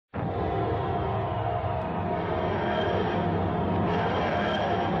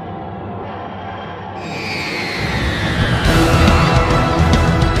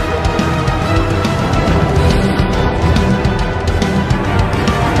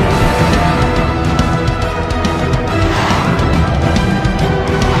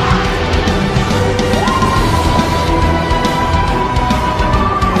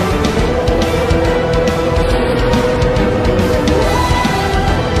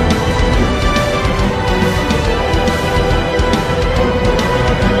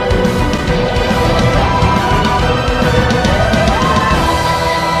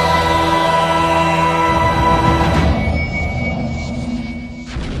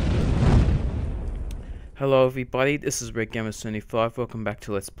Hello everybody, this is Redgamer 75. Welcome back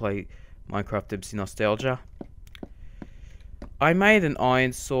to Let's Play Minecraft Mcnostalgia. I made an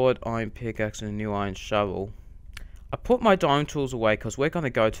iron sword, iron pickaxe and a new iron shovel. I put my diamond tools away because we're going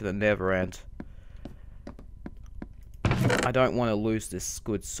to go to the Nether and I don't want to lose this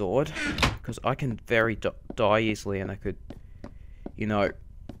good sword because I can die easily and I could, I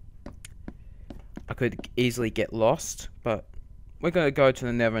could easily get lost, but we're going to go to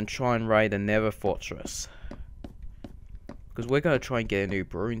the Nether and try and raid the Nether fortress. Because we're going to try and get a new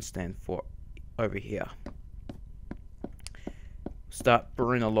brewing stand for over here. Start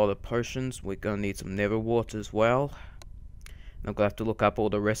brewing a lot of potions. We're going to need some Nether water as well. And I'm going to have to look up all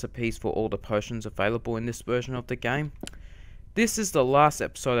the recipes for all the potions available in this version of the game. This is the last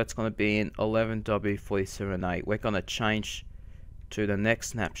episode that's going to be in 11W478. We're going to change to the next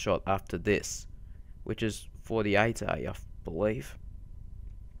snapshot after this, which is 48A, I believe.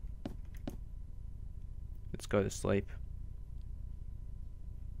 Let's go to sleep.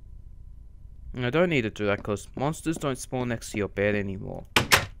 And I don't need to do that because monsters don't spawn next to your bed anymore.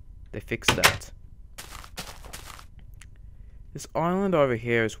 They fixed that. This island over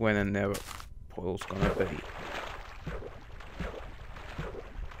here is where the Nether portal's gonna be.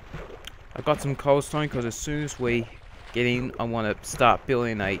 I got some cobblestone because as soon as we get in, I want to start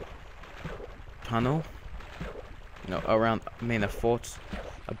building a tunnel. Around, a fort,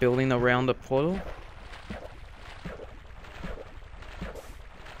 a building around the portal.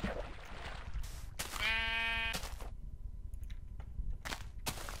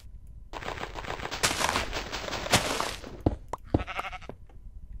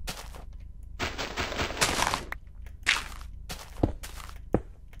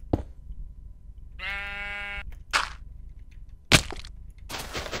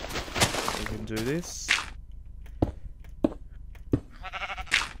 We can do this.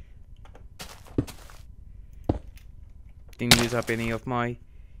 Didn't use up any of my,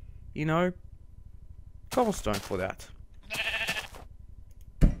 cobblestone for that.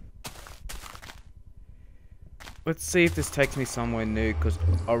 Let's see if this takes me somewhere new, because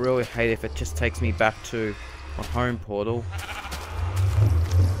I really hate if it just takes me back to my home portal.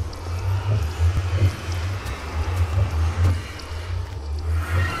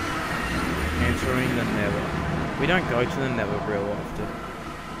 Entering the Nether. We don't go to the Nether real often.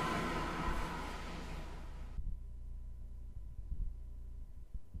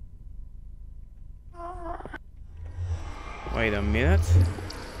 Wait a minute.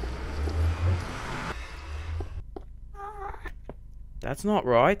 That's not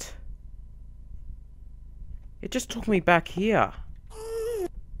right. It just took me back here.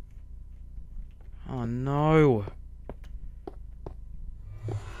 Oh no.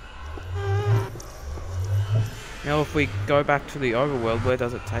 Now if we go back to the overworld, where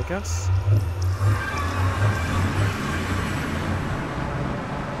does it take us?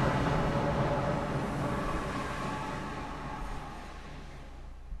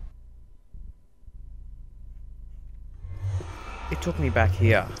 It took me back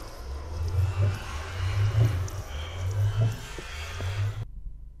here.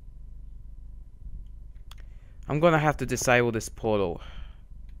 I'm gonna have to disable this portal.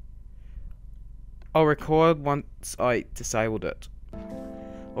 I'll record once I disabled it.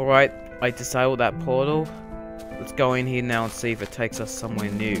 Alright, I disabled that portal. Let's go in here now and see if it takes us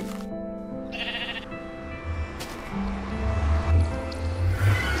somewhere new.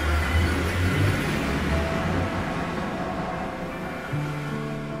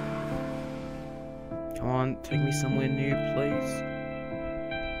 Come on, take me somewhere new, please.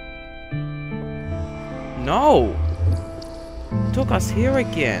 No! It took us here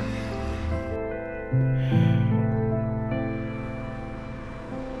again.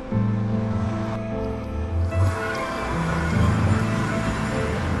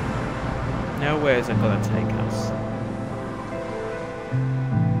 Now where is it gonna take us?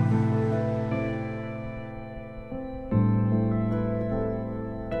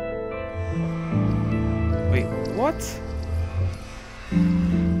 Wait, what?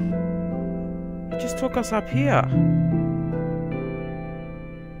 It just took us up here.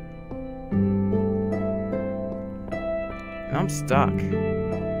 And I'm stuck.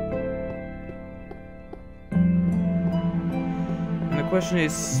 And the question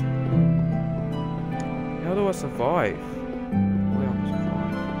is, how do I survive?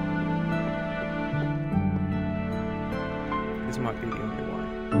 This might be the only way.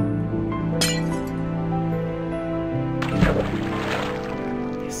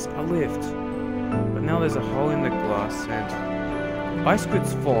 Yes, I lived. But now there's a hole in the glass and ice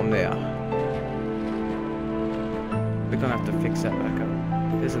grids form there. We're gonna have to fix that back up.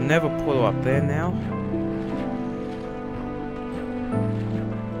 There's a Nether portal up there now.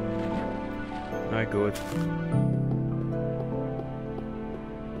 No good.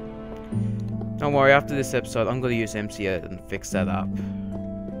 Don't worry, after this episode, I'm going to use MCA and fix that up.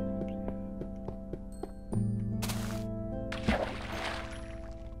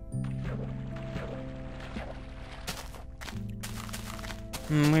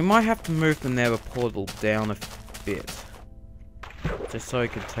 We might have to move the Nether portal down a bit. Just so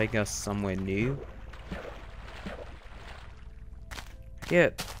it can take us somewhere new. Yeah,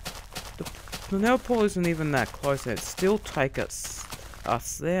 the Nether portal isn't even that close and it still take us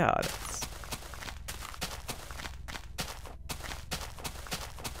there.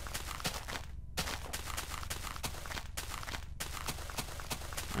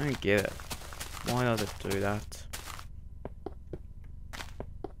 I don't get it. Why does it do that?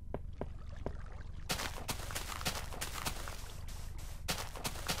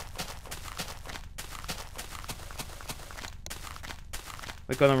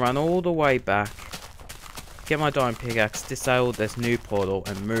 We're gonna run all the way back, get my diamond pickaxe, disable this new portal,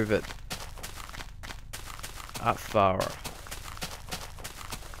 and move it up farther.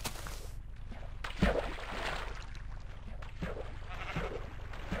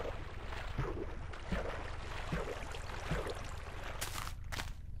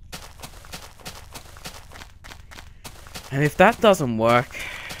 And if that doesn't work,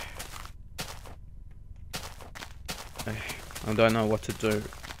 I don't know what to do.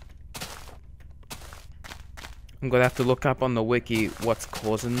 I'm gonna have to look up on the wiki what's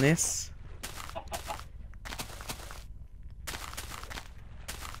causing this.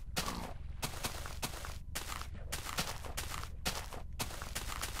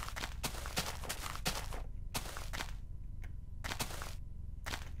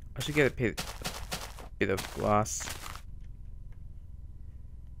 I should get a bit of glass.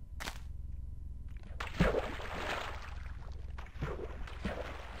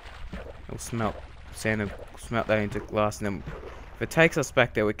 We'll smelt sand and smelt that into glass, and then if it takes us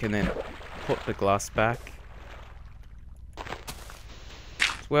back there, we can then put the glass back.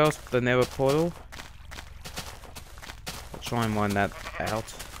 As well as the Nether portal. I'll try and mine that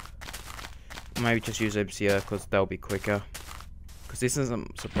out. Maybe just use MCR because that'll be quicker. Because this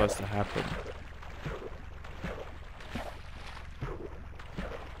isn't supposed to happen.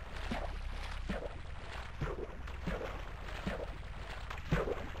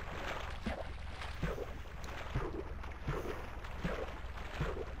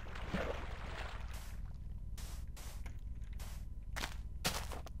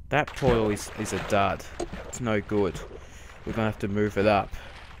 That portal is a dud. It's no good. We're gonna have to move it up.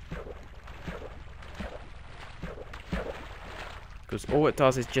 Because all it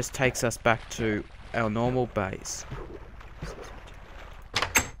does is just takes us back to our normal base.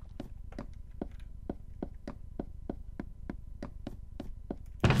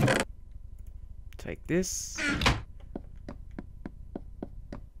 Take this.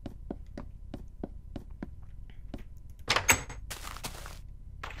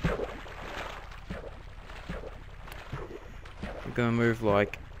 We're gonna move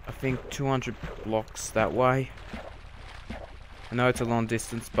like, I think 200 blocks that way. I know it's a long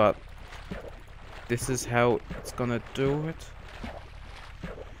distance, but this is how it's gonna do it.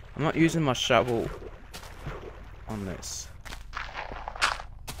 I'm not using my shovel on this.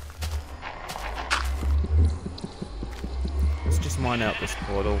 Let's just mine out this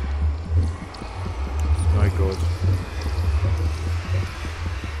portal. It's no good.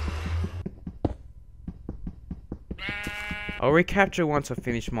 I'll recapture once I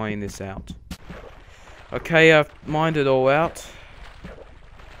finish mining this out. Okay, I've mined it all out.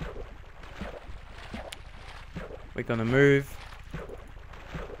 We're gonna move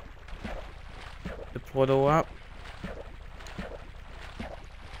the portal up.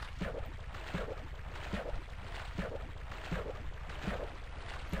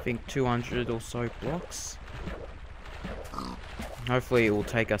 I think 200 or so blocks. Hopefully it will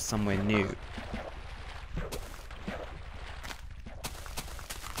take us somewhere new.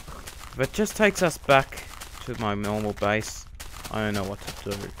 If it just takes us back to my normal base, I don't know what to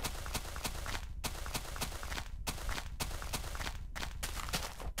do.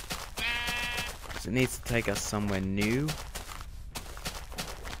 Because it needs to take us somewhere new.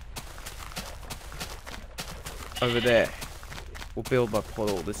 Over there. We'll build my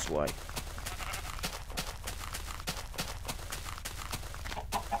portal this way.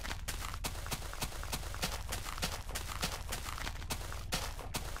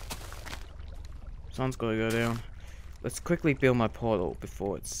 Sun's gotta go down. Let's quickly build my portal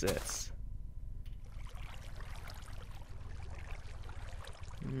before it sets.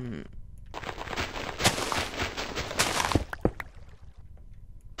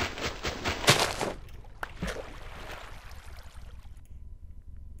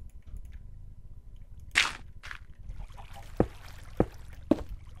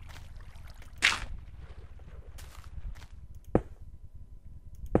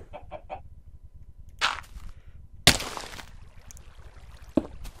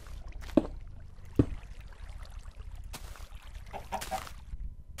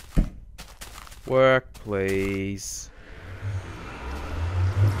 Work, please.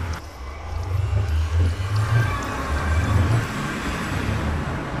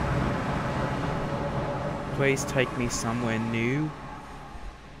 Please take me somewhere new.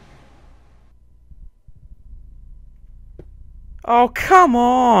 Oh, come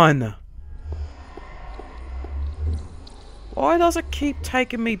on! Why does it keep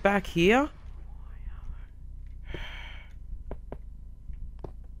taking me back here?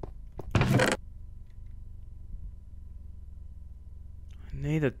 I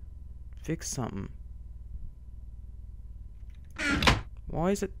need to fix something.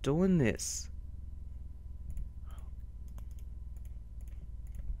 Why is it doing this?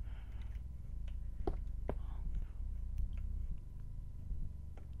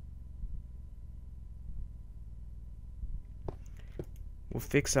 We'll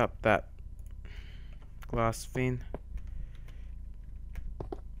fix up that glass fin.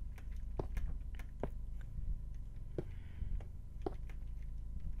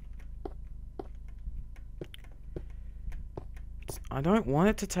 I don't want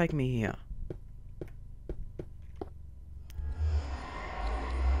it to take me here.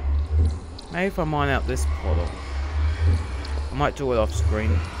 Maybe if I mine out this portal. I might do it off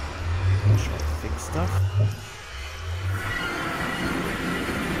screen. I'm trying to fix stuff.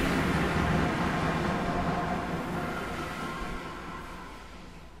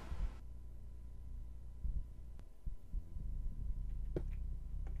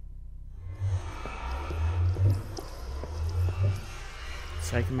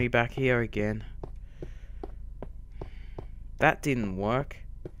 Taking me back here again. That didn't work.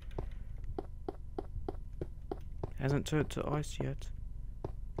 Hasn't turned to ice yet.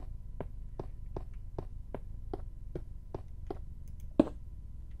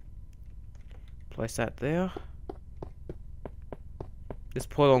 Place that there. This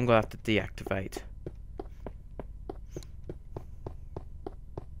portal I'm gonna have to deactivate.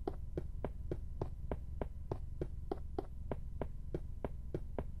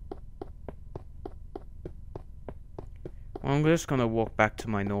 I'm just gonna walk back to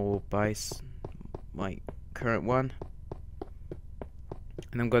my normal base, my current one,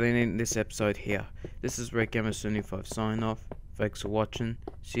 and I'm gonna end this episode here. This is Redgamer 75 sign off. Thanks for watching.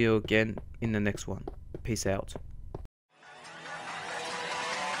 See you again in the next one. Peace out.